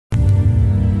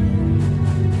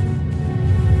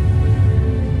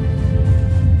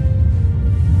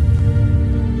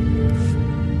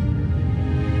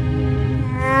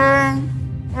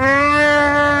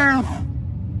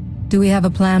Do we have a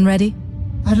plan ready?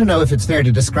 I don't know if it's fair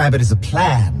to describe it as a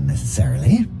plan,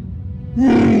 necessarily.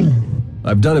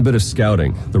 I've done a bit of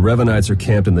scouting. The Revanites are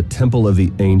camped in the Temple of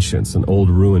the Ancients, an old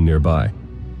ruin nearby.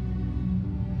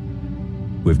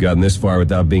 We've gotten this far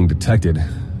without being detected.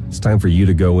 It's time for you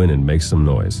to go in and make some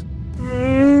noise.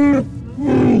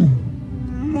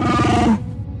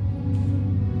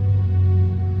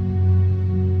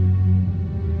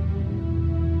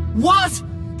 What?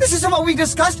 This isn't what we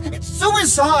discussed! It's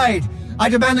suicide! I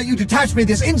demand that you detach me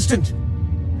this instant!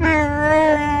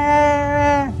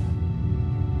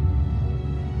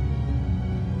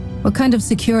 What kind of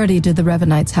security do the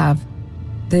Revanites have?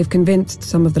 They've convinced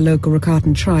some of the local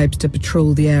Rakatan tribes to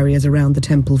patrol the areas around the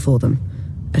temple for them.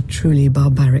 A truly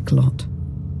barbaric lot.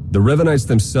 The Revanites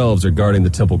themselves are guarding the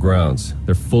temple grounds.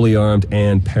 They're fully armed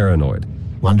and paranoid.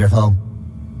 Wonderful.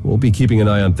 We'll be keeping an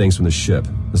eye on things from the ship.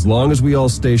 As long as we all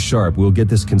stay sharp, we'll get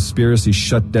this conspiracy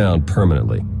shut down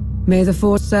permanently. May the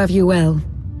Force serve you well.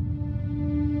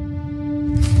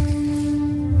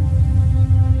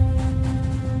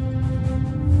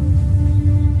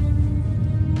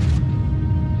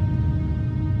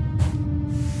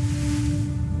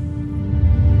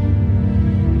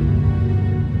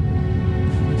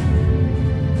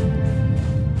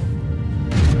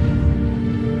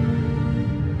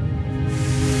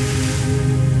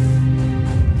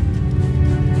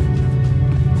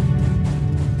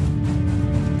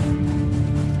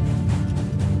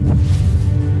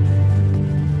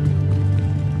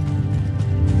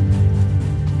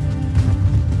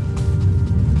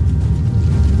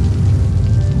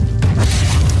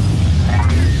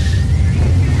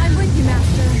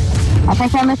 I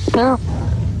think I missed two.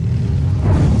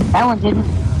 That one didn't.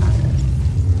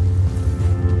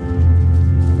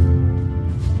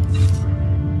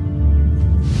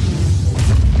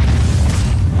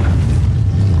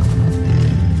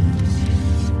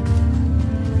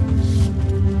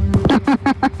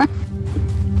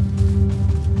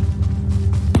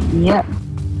 Yep.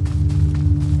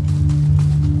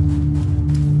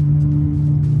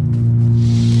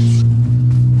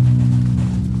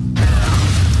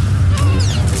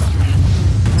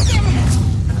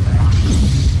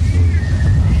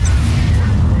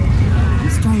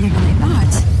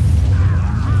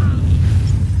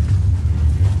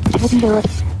 I can do it.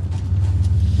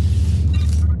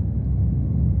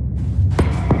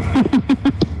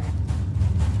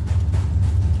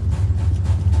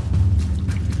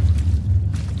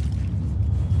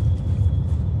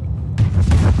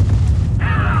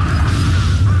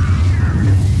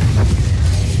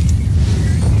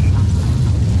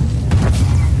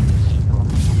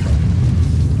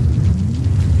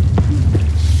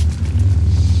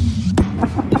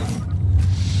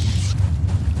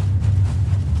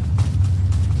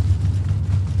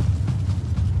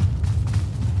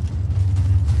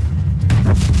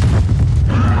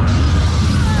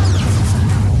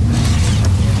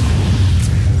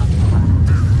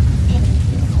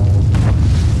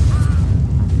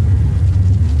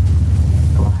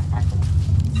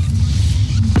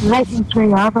 Lightning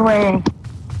tree all the way.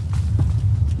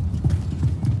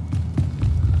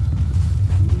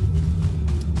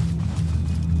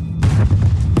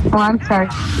 Oh, I'm sorry.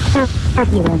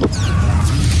 Turbulence.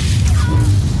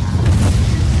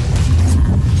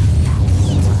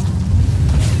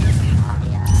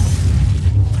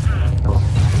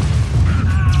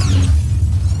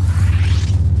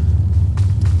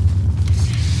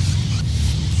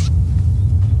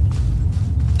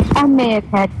 I may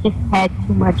have just had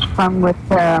too much fun with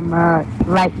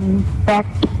lightning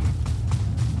effect.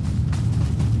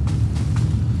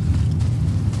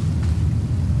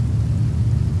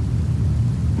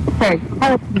 Sorry,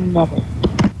 telekinetic.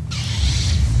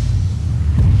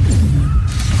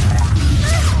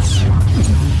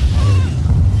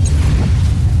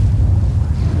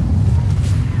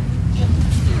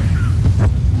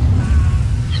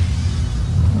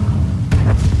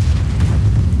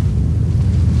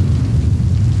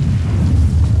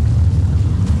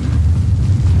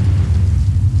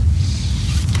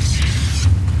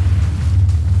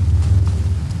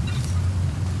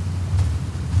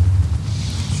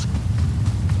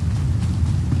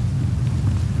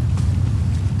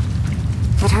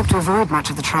 To avoid much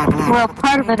of the tribal area. Well,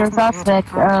 part of it is also that,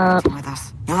 with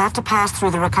us. You'll have to pass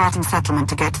through the Rakatan settlement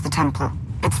to get to the temple.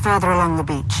 It's further along the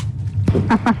beach.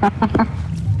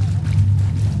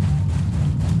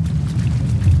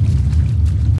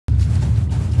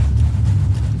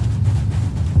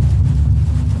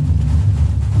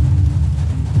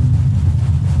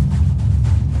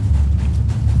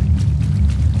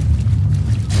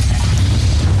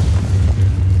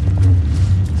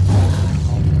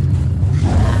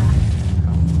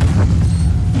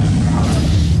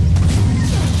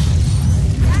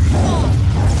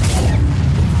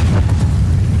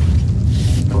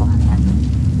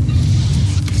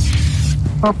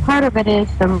 Well, part of it is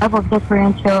the level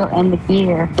differential and the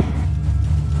gear.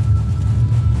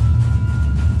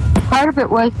 Part of it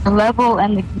was the level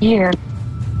and the gear.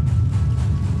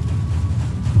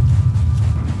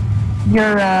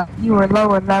 You were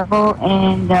lower level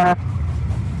and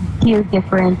gear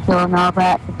differential and all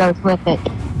that goes with it.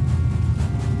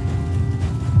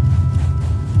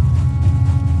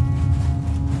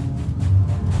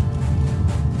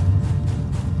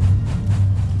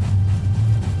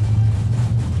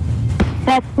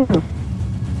 That too.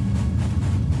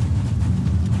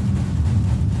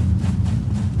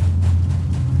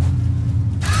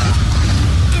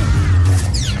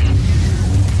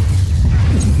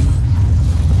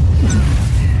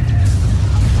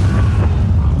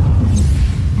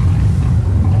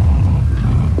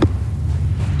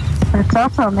 But it's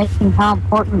also amazing how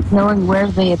important knowing where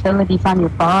the abilities on your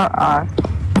bar are.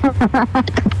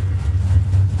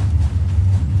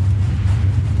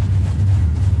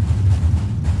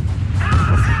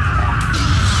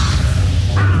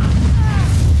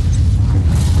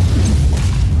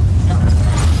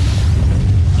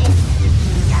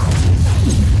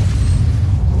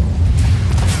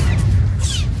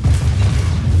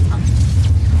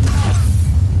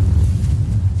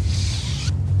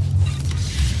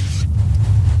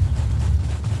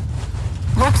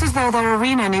 Looks as though their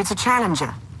arena needs a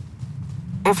challenger.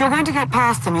 If you're going to get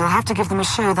past them, you'll have to give them a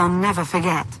show they'll never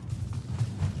forget.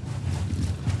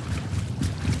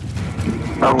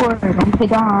 Forward, unto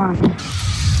dawn.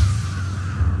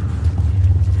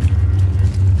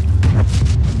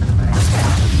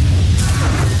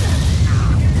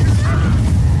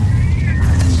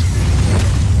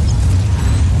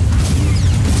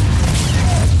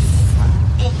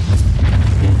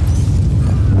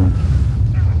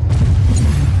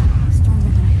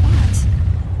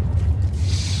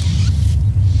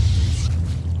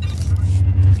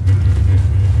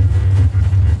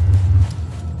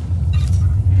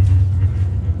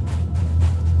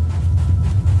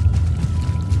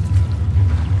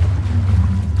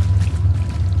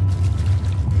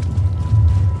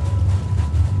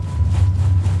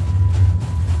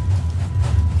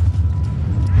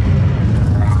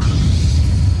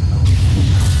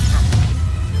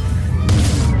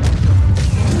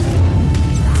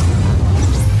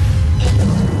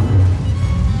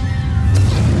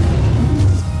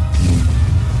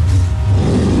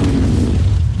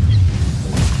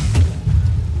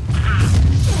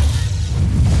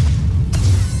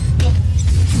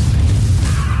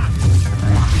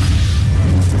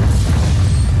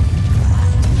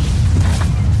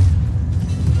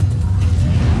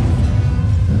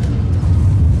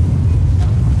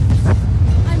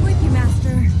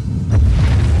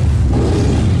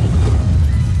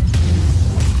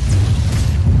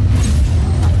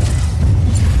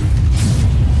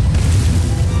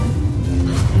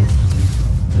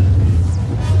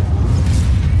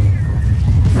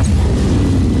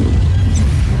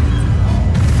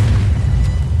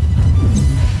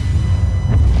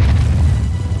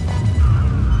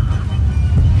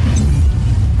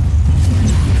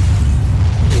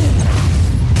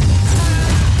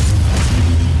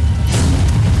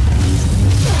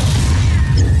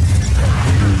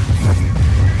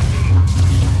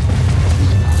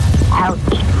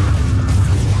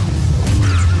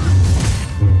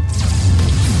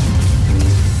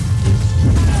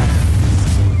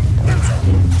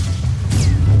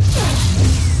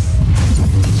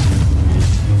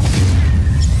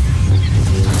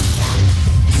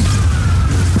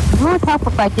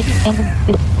 I didn't end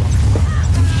this.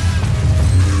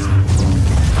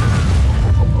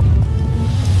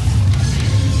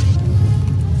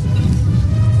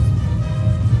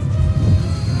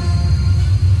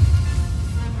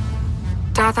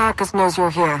 Darth Arcus knows you're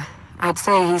here. I'd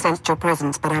say he sensed your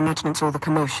presence, but I imagine it's all the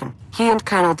commotion. He and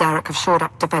Colonel Darrok have shored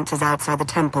up defenses outside the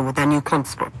temple with their new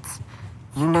conscripts.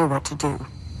 You know what to do.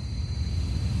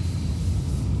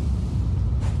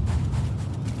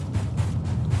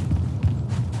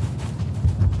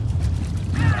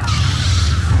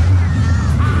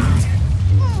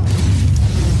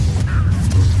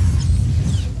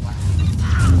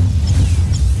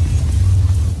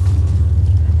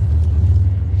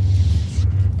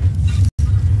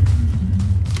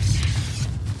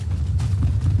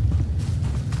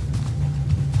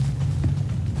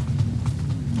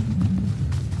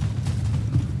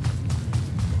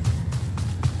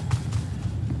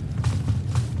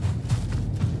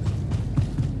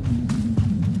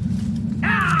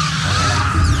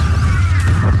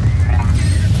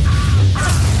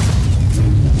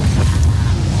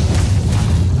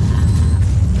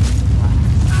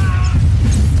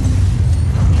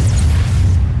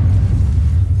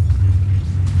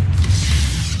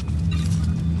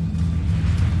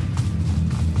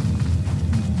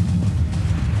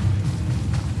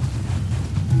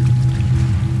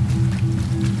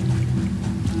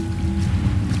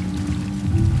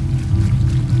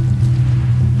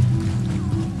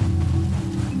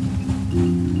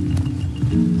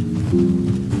 Sorry,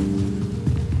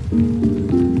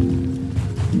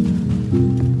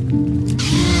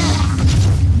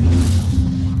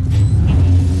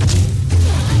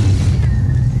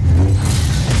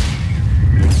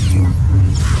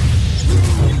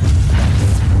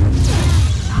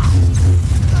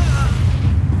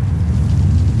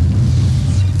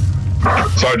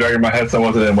 Dragon, my headset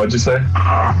wasn't in. What'd you say?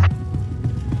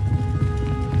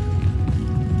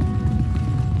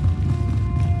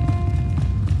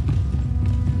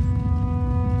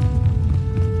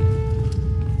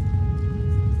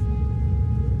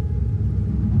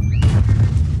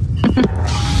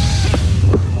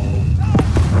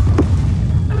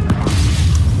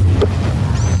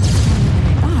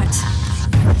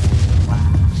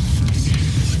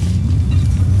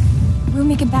 When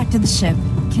we get back to the ship,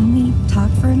 can we talk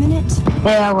for a minute?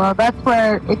 Yeah, well, that's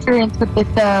where experience with this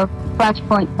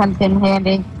flashpoint comes in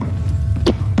handy.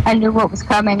 I knew what was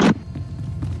coming.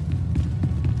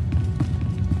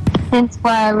 Hence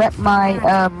why I let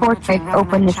my portrait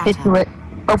open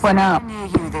up. Near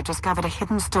you, they discovered a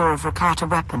hidden store of Rakata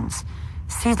weapons.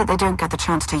 See that they don't get the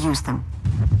chance to use them.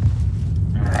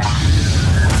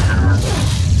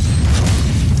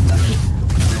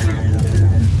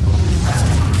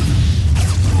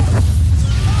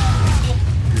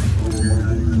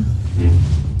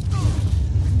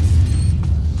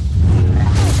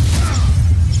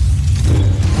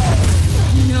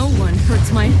 No one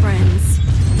hurts my friends.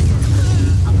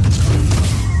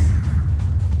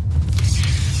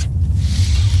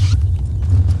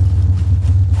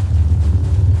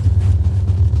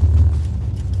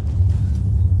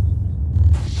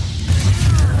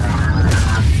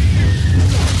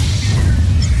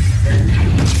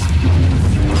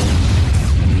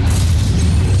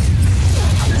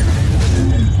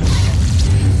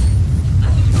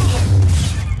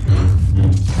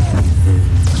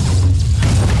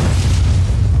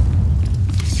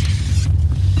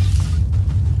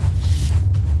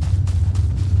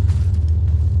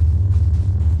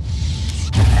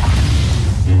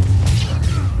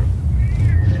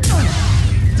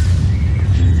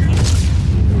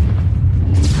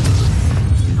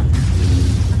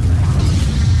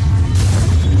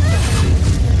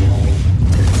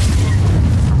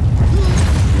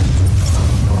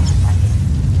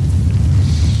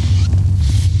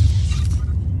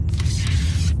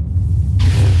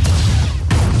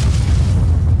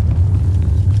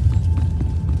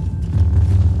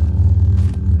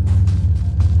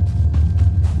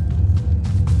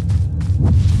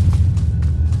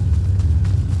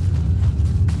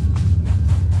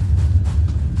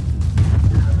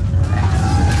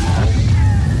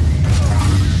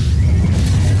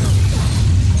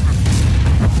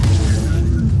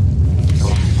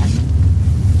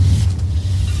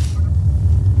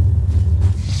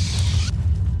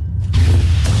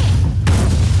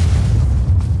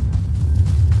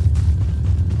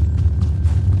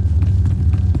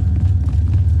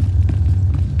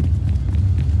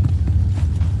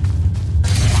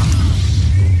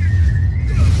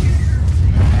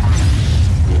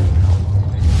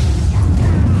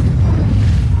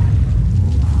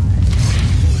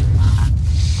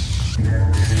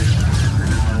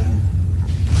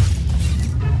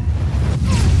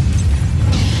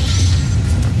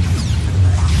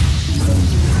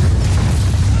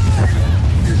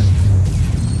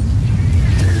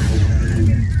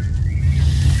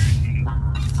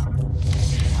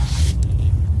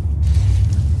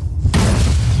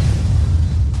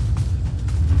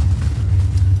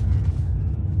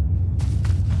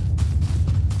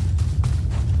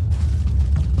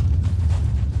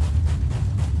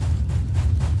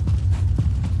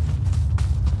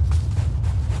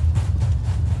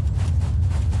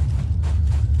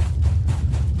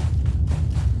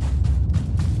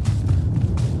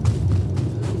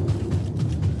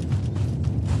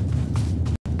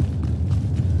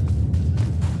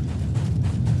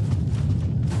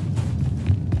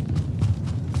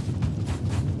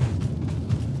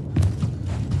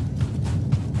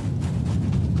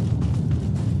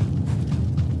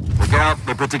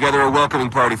 They put together a welcoming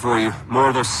party for you. More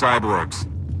of those cyborgs.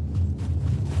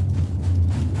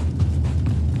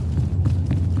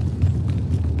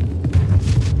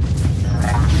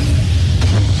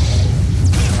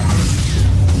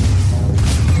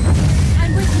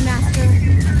 I'm with you, Master.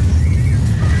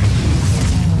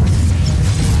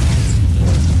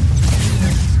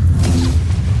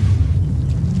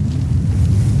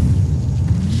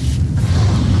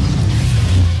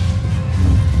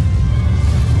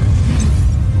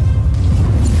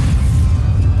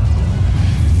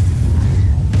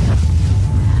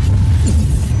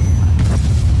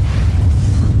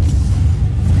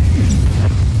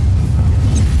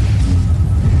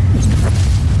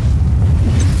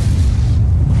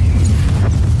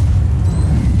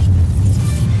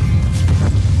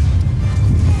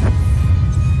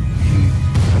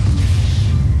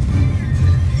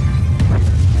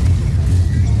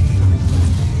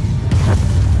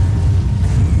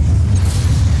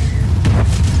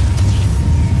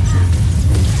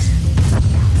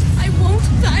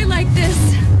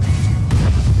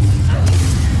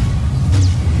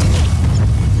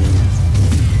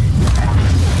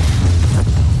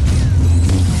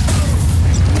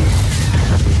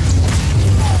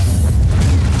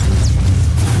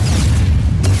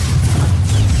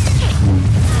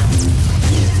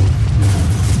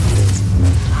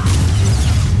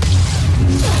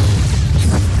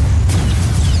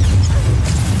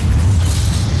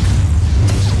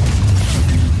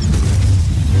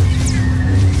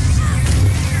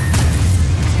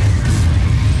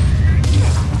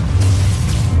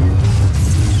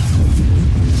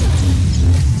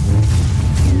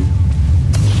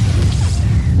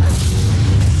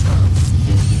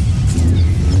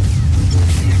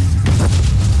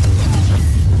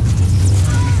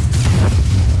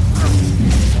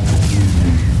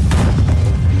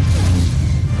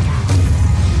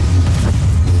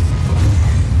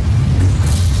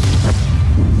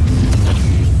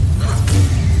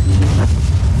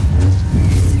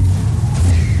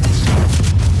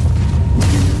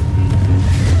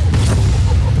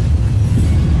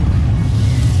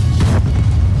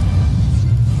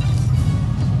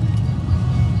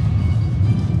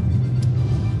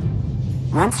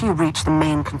 Once you reach the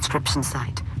main conscription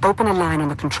site, open a line on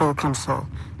the control console.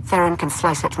 Theron can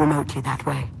slice it remotely that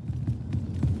way.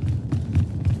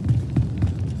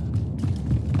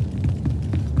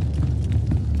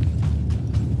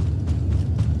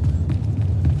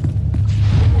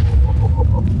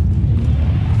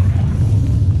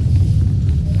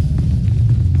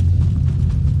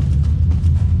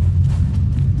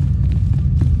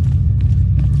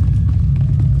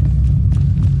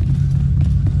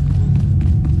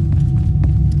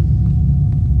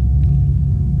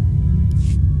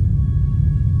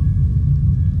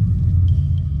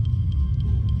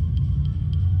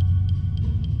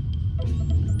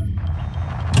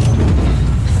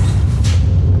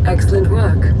 Excellent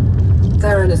work.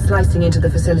 Theron is slicing into the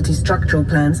facility's structural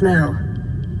plans now.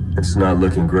 It's not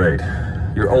looking great.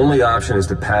 Your only option is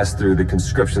to pass through the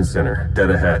conscription center, dead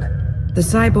ahead. The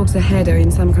cyborgs ahead are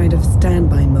in some kind of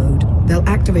standby mode. They'll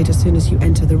activate as soon as you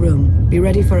enter the room. Be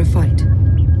ready for a fight.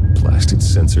 Blasted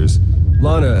sensors.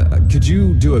 Lana, could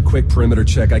you do a quick perimeter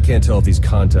check? I can't tell if these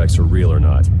contacts are real or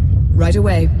not. Right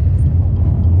away.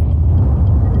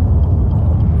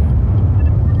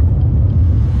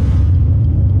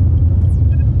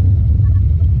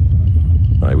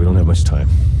 Alright, we don't have much time.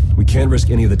 We can't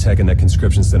risk any of the tech in that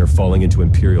conscription center falling into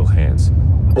Imperial hands.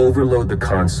 Overload the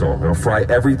console. It'll fry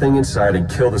everything inside and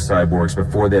kill the cyborgs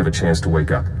before they have a chance to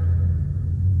wake up.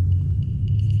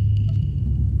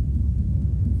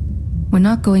 We're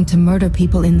not going to murder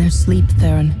people in their sleep,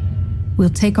 Theron. We'll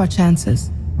take our chances.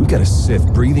 We got a Sith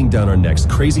breathing down our necks,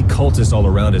 crazy cultists all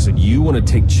around us, and you want to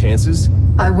take chances?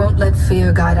 I won't let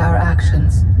fear guide our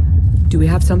actions. Do we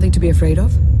have something to be afraid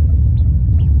of?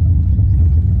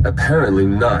 Apparently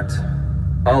not.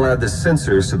 I'll add the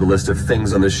sensors to the list of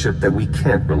things on the ship that we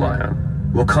can't rely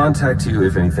on. We'll contact you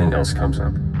if anything else comes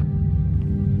up.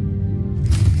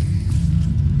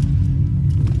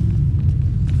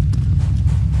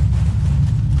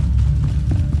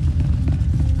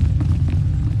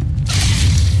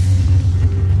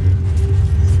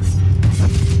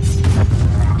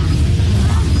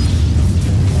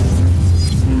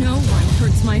 No one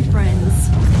hurts my friends.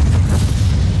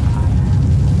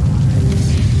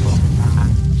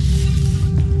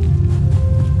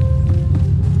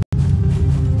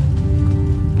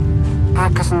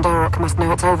 Marcus and Derek must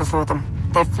know it's over for them.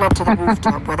 They've fled to the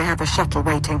rooftop where they have a shuttle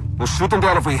waiting. We'll shoot them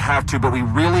down if we have to, but we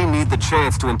really need the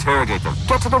chance to interrogate them.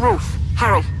 Get to the roof.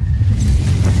 Hurry.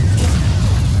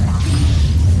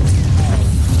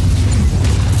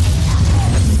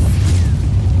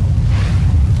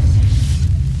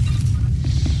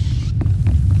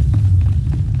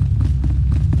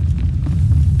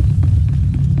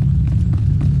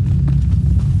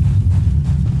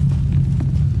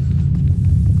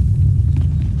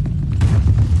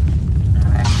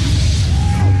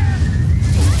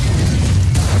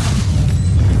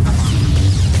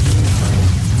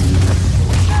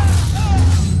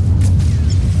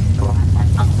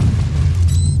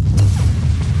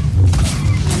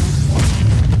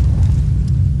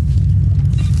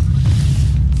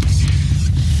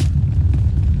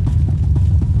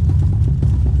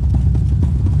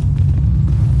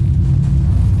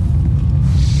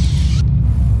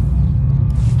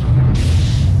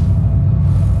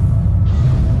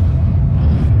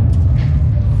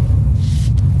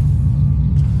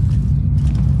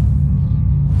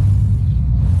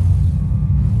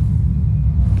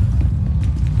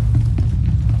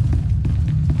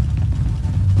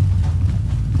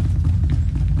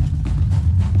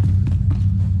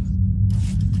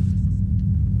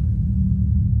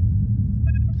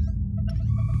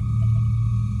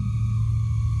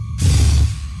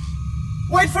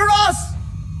 Wait for us!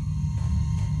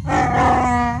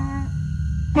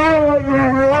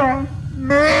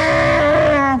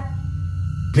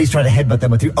 Please try to headbutt them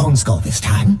with your own skull this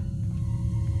time.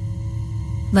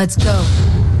 Let's go.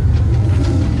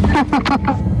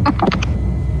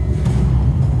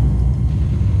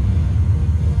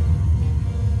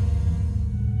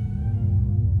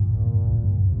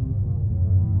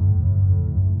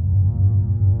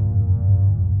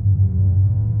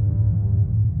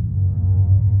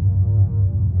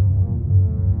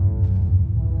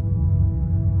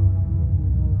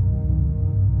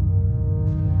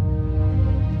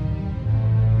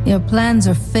 Your plans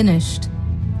are finished.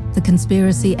 The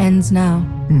conspiracy ends now.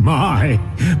 My,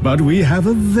 but we have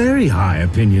a very high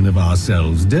opinion of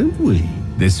ourselves, don't we?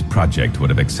 This project would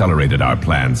have accelerated our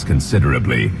plans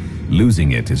considerably.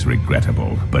 Losing it is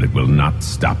regrettable, but it will not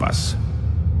stop us.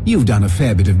 You've done a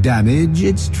fair bit of damage,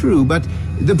 it's true, but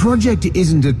the project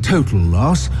isn't a total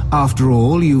loss. After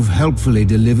all, you've helpfully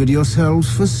delivered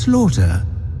yourselves for slaughter.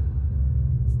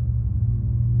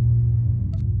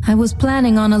 I was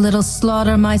planning on a little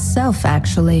slaughter myself,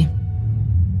 actually.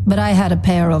 But I had a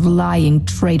pair of lying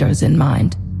traitors in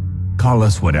mind. Call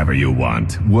us whatever you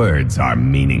want. Words are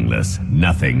meaningless.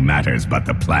 Nothing matters but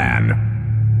the plan.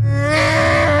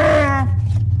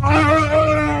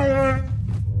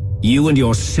 You and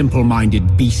your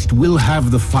simple-minded beast will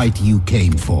have the fight you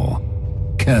came for,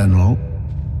 Colonel.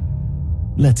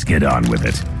 Let's get on with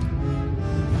it.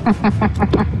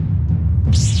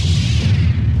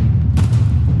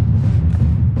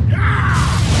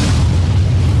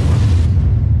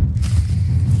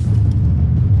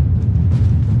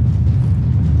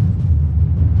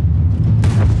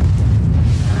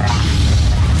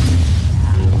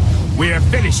 We're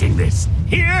finishing this,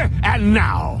 here and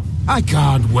now. I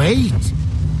can't wait.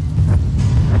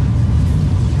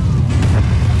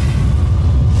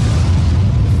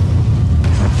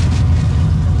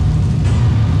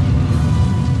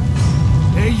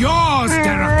 They're yours,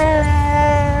 Derek.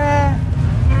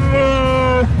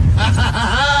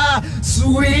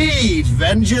 Sweet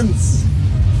vengeance.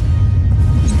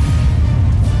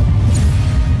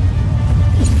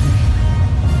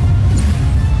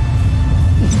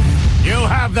 You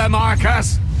have them,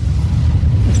 Arcus.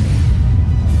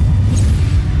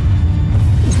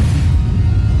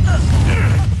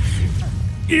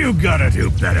 You gotta do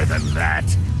better than that.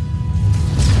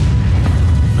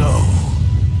 No.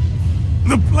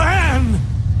 The plan!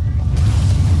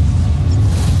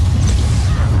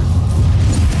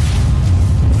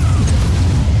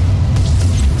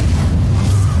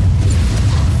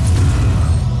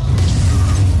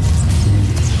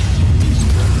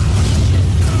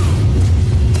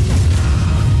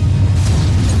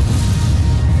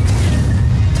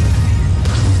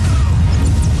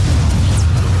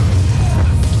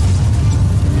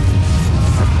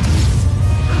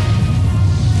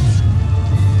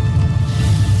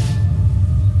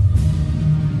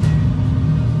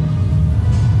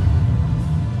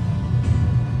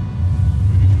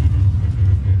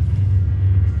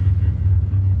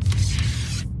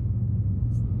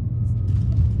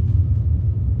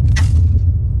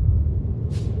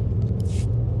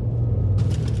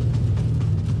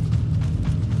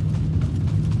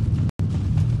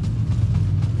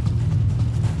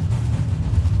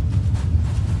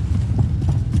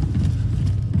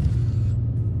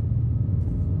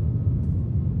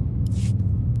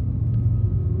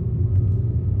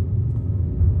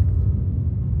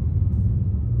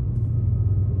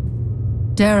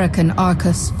 Derek and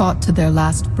Arcus fought to their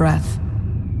last breath.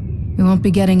 We won't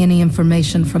be getting any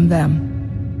information from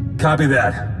them. Copy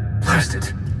that. Blast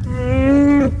it.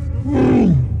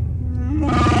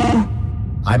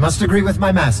 I must agree with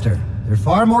my master. They're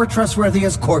far more trustworthy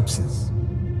as corpses.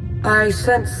 I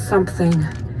sense something.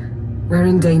 We're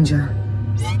in danger.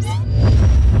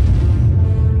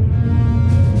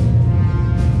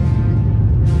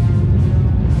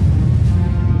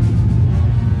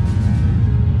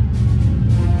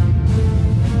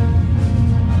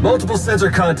 Multiple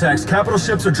sensor contacts. Capital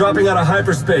ships are dropping out of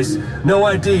hyperspace. No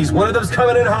IDs. One of them's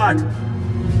coming in hot.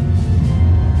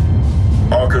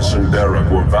 Arcus and Derek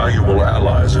were valuable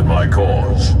allies in my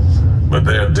cause, but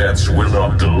their deaths will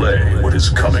not delay what is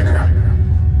coming.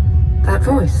 That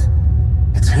voice.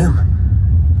 It's him.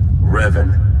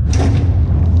 Revan.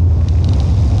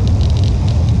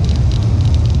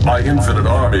 My infinite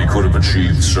army could have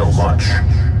achieved so much,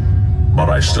 but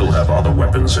I still have other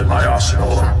weapons in my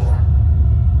arsenal.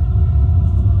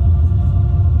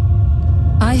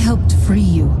 I helped free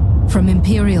you from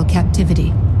Imperial captivity.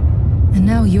 And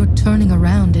now you're turning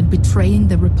around and betraying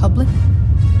the Republic?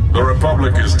 The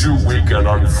Republic is too weak and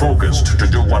unfocused to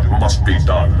do what must be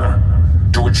done.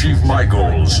 To achieve my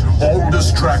goals, all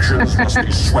distractions must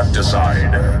be swept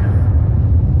aside.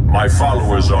 My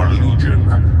followers are legion.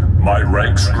 My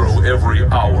ranks grow every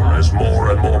hour as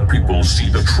more and more people see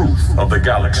the truth of the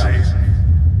galaxy.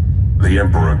 The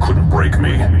Emperor couldn't break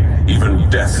me. Even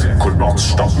death could not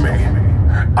stop me.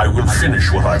 I will finish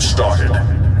what I've started,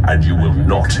 and you will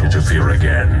not interfere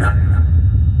again.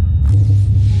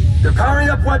 They're powering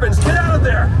up weapons. Get out of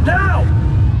there! Now!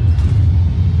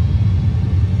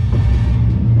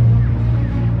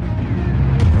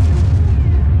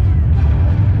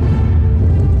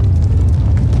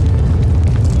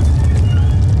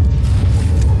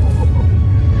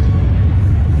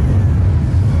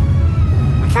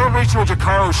 We can't reach your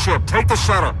Jakaro ship. Take the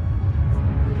shuttle.